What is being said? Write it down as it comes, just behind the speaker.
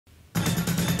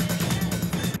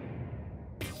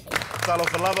Salo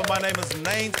for Lover. My name is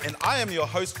Nainz, and I am your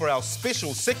host for our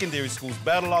special secondary schools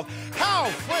battle of How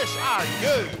Fresh Are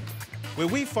You? Where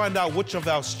we find out which of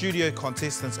our studio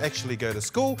contestants actually go to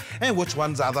school and which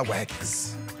ones are the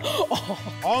waggers.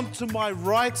 On to my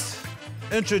right,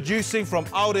 introducing from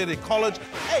Aorere College,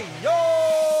 hey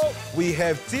yo! We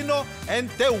have Tino and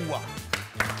Teua.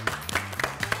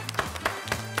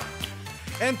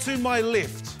 And to my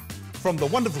left, from the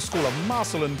wonderful school of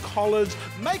Marcellin College,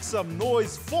 make some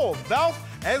noise for Valve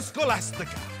and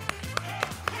Scholastica.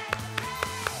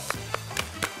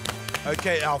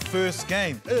 Okay, our first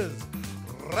game is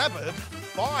Rapid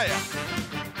Fire.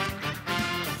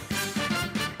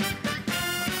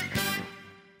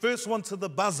 First one to the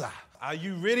buzzer. Are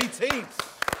you ready, teams?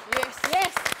 Yes,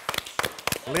 yes.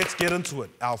 Let's get into it.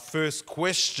 Our first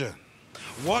question.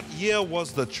 What year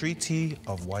was the Treaty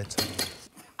of Waitangi?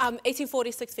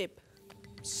 1846 Feb.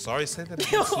 Sorry, say that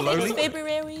again slowly.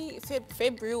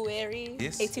 February.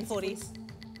 Yes. 1840s.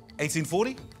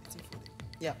 1840?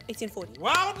 Yeah. 1840.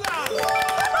 Well done!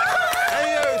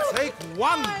 Ayo, take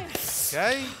one.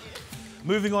 Okay.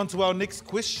 Moving on to our next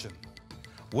question.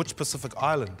 Which Pacific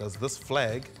island does this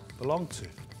flag belong to?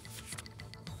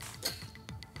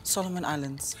 Solomon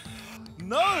Islands.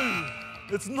 No,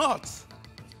 it's not.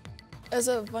 Is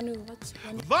it Vanuatu?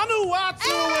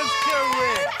 Vanuatu is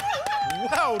correct.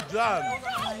 Well done.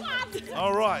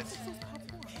 All right.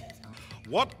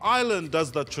 What island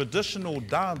does the traditional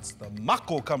dance, the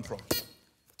mako, come from?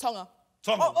 Tonga.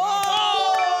 Tonga.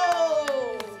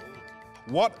 Oh!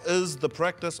 What is the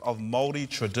practice of Māori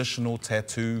traditional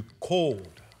tattoo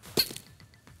called?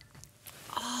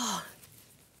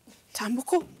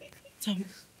 Tamoko.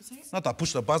 Not to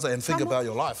push the buzzer and think about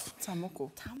your life. Tamoko.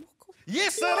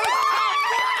 Yes, it is.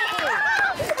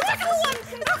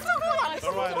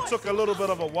 All right, it took a little bit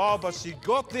of a while, but she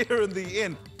got there in the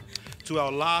end. To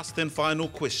our last and final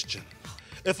question.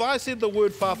 If I said the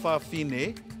word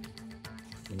whawhawhine,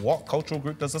 what cultural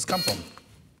group does this come from?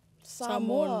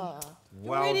 Samoa.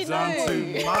 Well done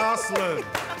to Marcellin.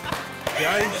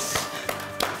 Guys,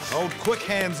 old quick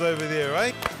hands over there,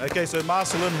 right? Okay, so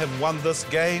Marcellin have won this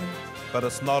game, but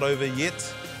it's not over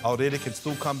yet. Aorere can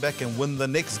still come back and win the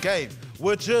next game,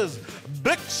 which is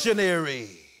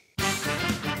Dictionary.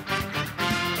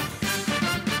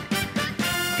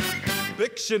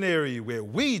 Dictionary, where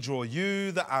we draw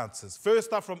you the answers.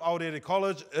 First up from Aorere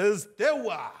College is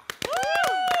Teua.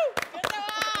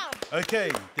 Okay,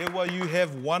 Teua, you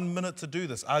have 1 minute to do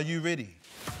this. Are you ready?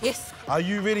 Yes. Are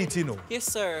you ready, Tino? Yes,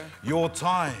 sir. Your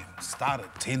time started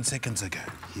 10 seconds ago.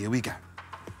 Here we go.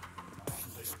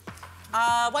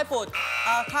 Whiteboard.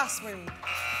 Classroom.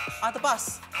 The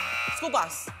bus. School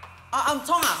bus.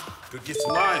 Tonga. Good guess.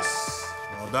 Nice.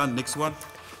 Well done. Next one.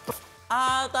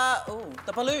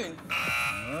 The balloon.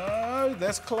 No,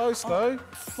 that's close though.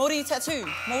 Māori tattoo.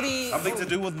 Māori. Something to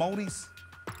do with Māoris.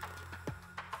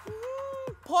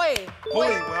 Poi. Poi,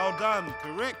 well done.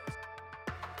 Correct.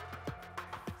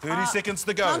 30 seconds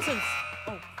to go. Mountains.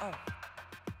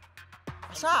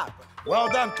 Shark. Well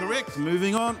done. Correct.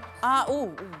 Moving on. What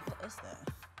is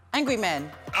that? Angry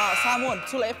man. Samoan.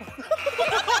 Tula Epo.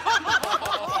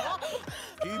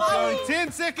 Keep going.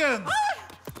 10 seconds.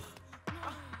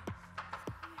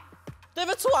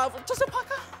 David Tua. Just a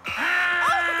Parker.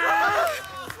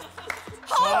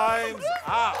 Time's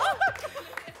up.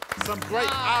 Some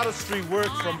great artistry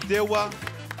work from Teua.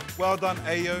 Well done,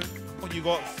 Ayo. You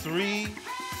got 3,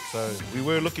 so we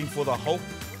were looking for the hope.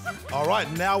 All right,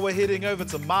 now we're heading over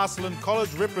to Marcellin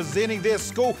College. Representing their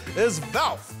school is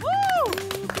Valve.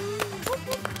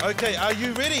 Okay, are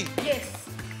you ready? Yes.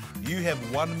 You have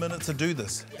 1 minute to do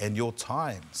this, and your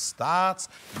time starts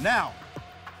now.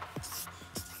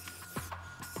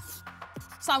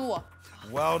 Samoa.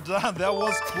 Well done, that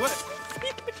was quick.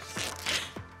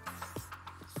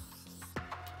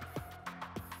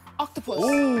 Octopus.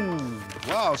 Ooh,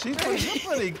 wow, she's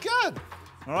pretty good.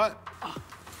 All right.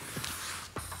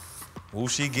 Will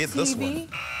she get this one?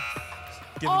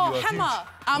 Giving you a hammer.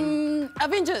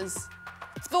 Avengers.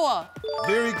 Thor.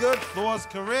 Very good. Thor's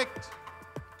correct.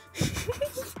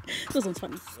 This one's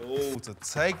funny. Oh, to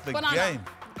take the Banana. game.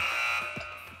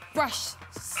 Brush.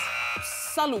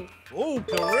 Salu. Oh,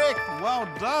 correct. Well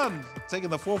done. Taking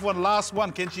the 4th one, last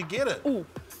one. Can she get it? Ooh.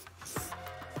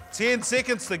 10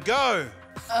 seconds to go.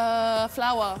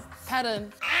 Flower.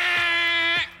 Pattern.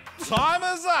 Time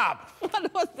is up.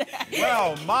 What was that?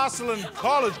 Well, Marcellin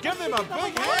College, give them a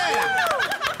big hand.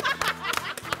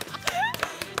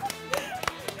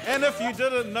 And if you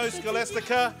didn't know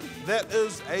Scholastica, that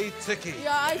is a tickie.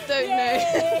 Yeah, I don't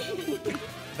know.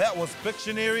 That was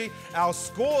Dictionary. Our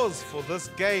scores for this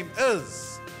game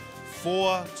is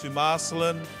 4 to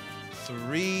Marcellin,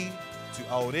 3 to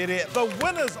Aorere. The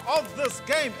winners of this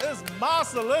game is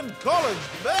Marcellin College.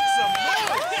 Make some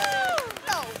noise!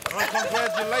 Well,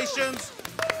 congratulations.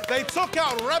 They took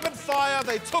out Rapid Fire,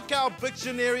 they took out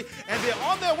Dictionary, and they're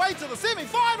on their way to the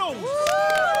semi-finals.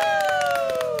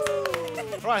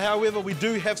 Right, however, we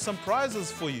do have some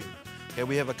prizes for you. Here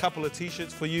we have a couple of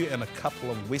T-shirts for you and a couple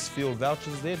of Westfield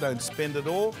vouchers there. Don't spend it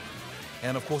all.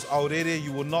 And of course, Aorere,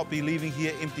 you will not be leaving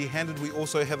here empty-handed. We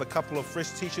also have a couple of fresh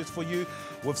T-shirts for you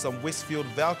with some Westfield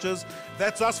vouchers.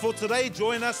 That's us for today.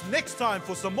 Join us next time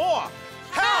for some more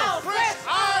How Fresh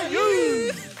Are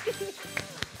You?